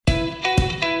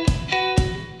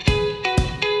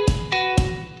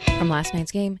Last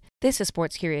Night's Game. This is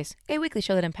Sports Curious, a weekly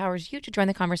show that empowers you to join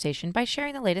the conversation by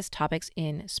sharing the latest topics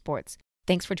in sports.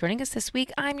 Thanks for joining us this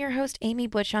week. I'm your host, Amy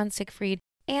Butchon-Siegfried,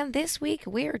 and this week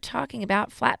we're talking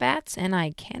about flat bats, and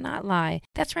I cannot lie.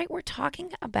 That's right, we're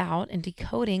talking about and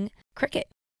decoding cricket.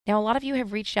 Now, a lot of you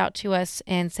have reached out to us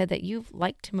and said that you'd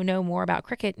like to know more about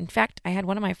cricket. In fact, I had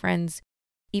one of my friends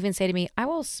even say to me, I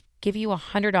will give you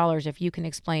 $100 if you can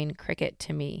explain cricket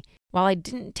to me. While I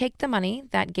didn't take the money,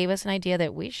 that gave us an idea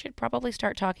that we should probably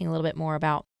start talking a little bit more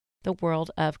about the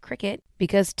world of cricket,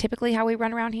 because typically how we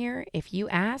run around here, if you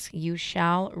ask, you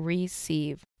shall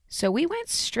receive. So we went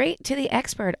straight to the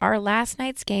expert, our Last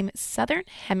Night's Game Southern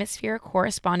Hemisphere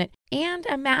correspondent and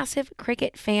a massive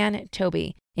cricket fan,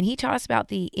 Toby. And he taught us about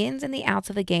the ins and the outs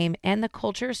of the game and the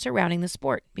culture surrounding the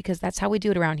sport, because that's how we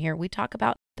do it around here. We talk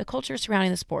about the culture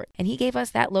surrounding the sport. And he gave us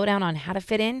that lowdown on how to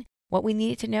fit in, what we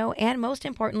needed to know, and most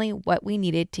importantly, what we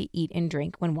needed to eat and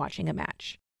drink when watching a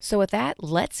match. So with that,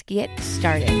 let's get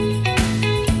started.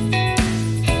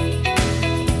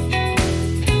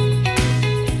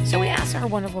 So we asked our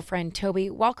wonderful friend Toby,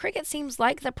 while cricket seems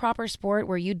like the proper sport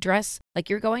where you dress like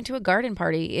you're going to a garden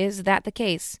party, is that the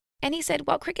case? And he said,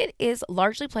 well, cricket is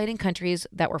largely played in countries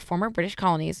that were former British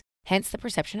colonies, hence the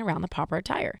perception around the proper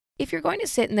attire. If you're going to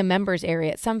sit in the members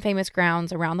area at some famous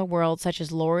grounds around the world, such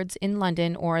as Lord's in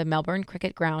London or the Melbourne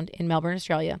Cricket Ground in Melbourne,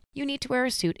 Australia, you need to wear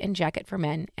a suit and jacket for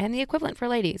men and the equivalent for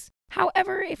ladies.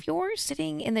 However, if you're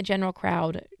sitting in the general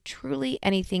crowd, truly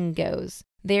anything goes.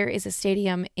 There is a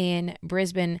stadium in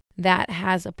Brisbane that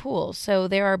has a pool, so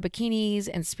there are bikinis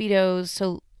and Speedos,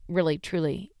 so really,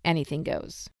 truly anything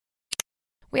goes.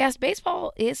 We asked,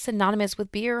 baseball is synonymous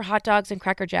with beer, hot dogs, and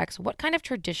Cracker Jacks. What kind of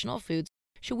traditional foods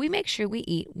should we make sure we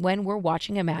eat when we're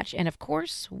watching a match? And of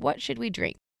course, what should we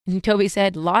drink? And Toby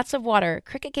said, lots of water.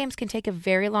 Cricket games can take a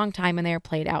very long time when they are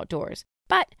played outdoors.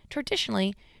 But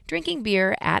traditionally, drinking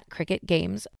beer at cricket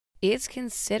games is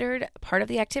considered part of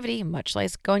the activity, much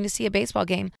like going to see a baseball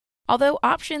game. Although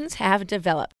options have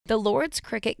developed. The Lord's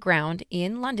Cricket Ground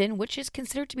in London, which is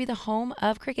considered to be the home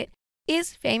of cricket,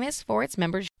 is famous for its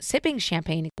members sipping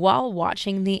champagne while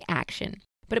watching the action.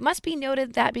 But it must be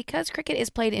noted that because cricket is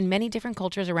played in many different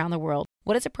cultures around the world,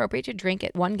 what is appropriate to drink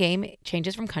at one game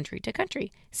changes from country to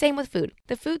country. Same with food.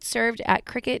 The foods served at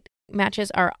cricket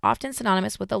matches are often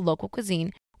synonymous with the local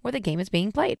cuisine where the game is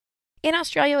being played. In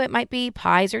Australia, it might be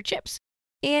pies or chips.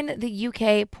 In the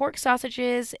UK, pork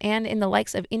sausages, and in the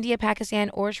likes of India,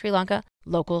 Pakistan, or Sri Lanka,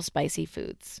 local spicy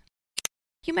foods.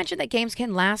 You mentioned that games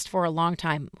can last for a long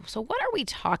time. So what are we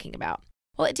talking about?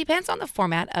 Well, it depends on the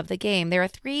format of the game. There are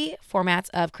 3 formats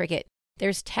of cricket.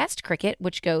 There's Test cricket,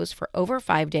 which goes for over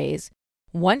 5 days,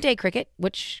 one-day cricket,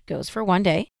 which goes for 1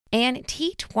 day, and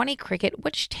T20 cricket,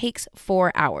 which takes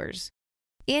 4 hours.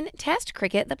 In Test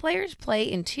cricket, the players play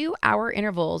in 2-hour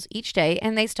intervals each day,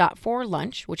 and they stop for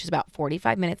lunch, which is about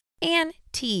 45 minutes, and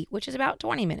tea, which is about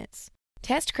 20 minutes.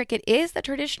 Test cricket is the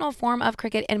traditional form of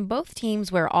cricket, and both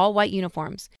teams wear all white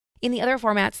uniforms. In the other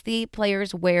formats, the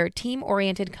players wear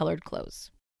team-oriented colored clothes.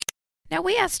 Now,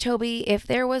 we asked Toby if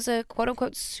there was a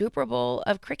quote-unquote Super Bowl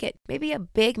of cricket, maybe a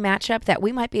big matchup that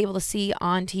we might be able to see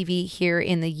on TV here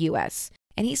in the U.S.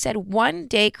 And he said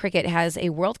one-day cricket has a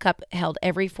World Cup held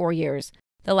every 4 years.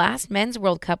 The last Men's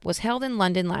World Cup was held in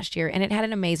London last year, and it had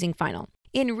an amazing final.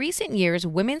 In recent years,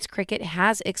 women's cricket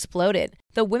has exploded.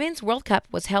 The Women's World Cup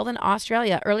was held in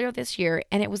Australia earlier this year,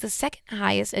 and it was the second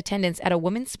highest attendance at a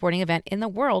women's sporting event in the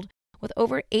world, with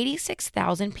over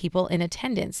 86,000 people in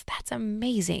attendance. That's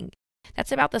amazing.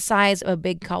 That's about the size of a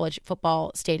big college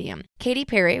football stadium. Katy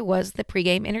Perry was the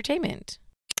pregame entertainment.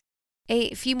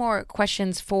 A few more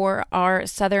questions for our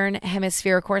Southern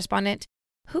Hemisphere correspondent.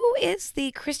 Who is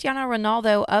the Cristiano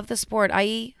Ronaldo of the sport,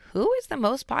 i.e., who is the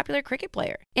most popular cricket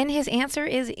player? And his answer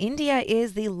is India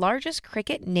is the largest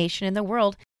cricket nation in the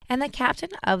world, and the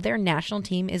captain of their national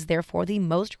team is therefore the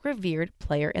most revered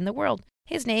player in the world.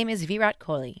 His name is Virat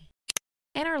Kohli.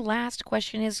 And our last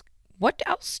question is, what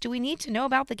else do we need to know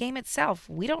about the game itself?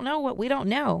 We don't know what we don't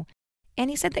know. And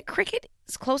he said that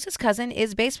cricket's closest cousin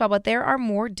is baseball, but there are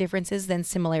more differences than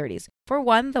similarities. For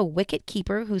one, the wicket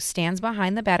keeper who stands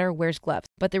behind the batter wears gloves,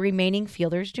 but the remaining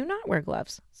fielders do not wear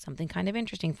gloves. Something kind of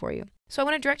interesting for you. So I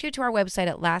want to direct you to our website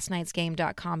at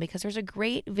lastnightsgame.com because there's a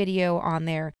great video on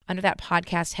there under that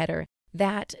podcast header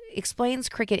that explains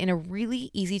cricket in a really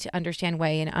easy to understand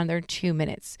way in under 2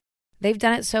 minutes. They've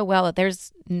done it so well that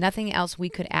there's nothing else we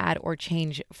could add or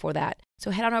change for that.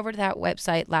 So head on over to that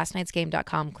website,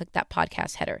 lastnightsgame.com, click that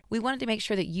podcast header. We wanted to make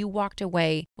sure that you walked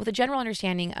away with a general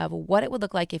understanding of what it would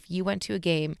look like if you went to a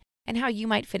game and how you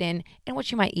might fit in and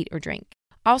what you might eat or drink.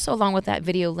 Also, along with that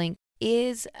video link,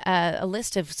 is a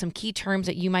list of some key terms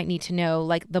that you might need to know,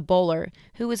 like the bowler,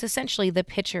 who is essentially the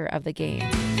pitcher of the game.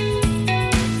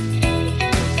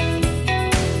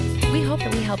 We hope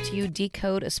that we helped you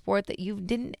decode a sport that you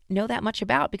didn't know that much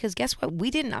about, because guess what?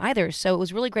 We didn't either. So it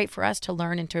was really great for us to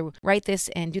learn and to write this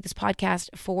and do this podcast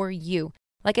for you.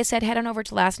 Like I said, head on over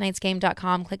to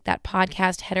lastnightsgame.com, click that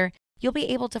podcast header. You'll be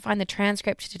able to find the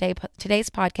transcript to today's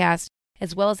podcast,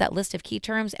 as well as that list of key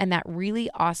terms and that really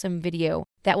awesome video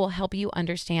that will help you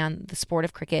understand the sport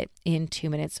of cricket in 2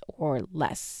 minutes or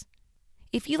less.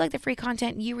 If you like the free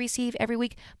content you receive every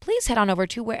week, please head on over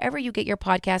to wherever you get your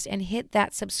podcast and hit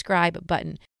that subscribe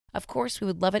button. Of course, we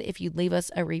would love it if you'd leave us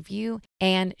a review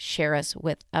and share us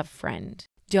with a friend.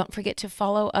 Don't forget to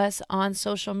follow us on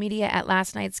social media at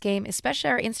Last Night's Game,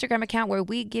 especially our Instagram account, where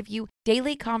we give you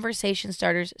daily conversation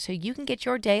starters so you can get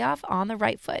your day off on the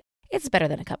right foot. It's better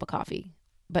than a cup of coffee,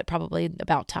 but probably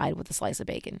about tied with a slice of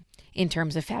bacon in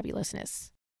terms of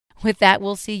fabulousness. With that,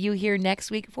 we'll see you here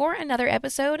next week for another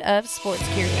episode of Sports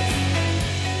Curious.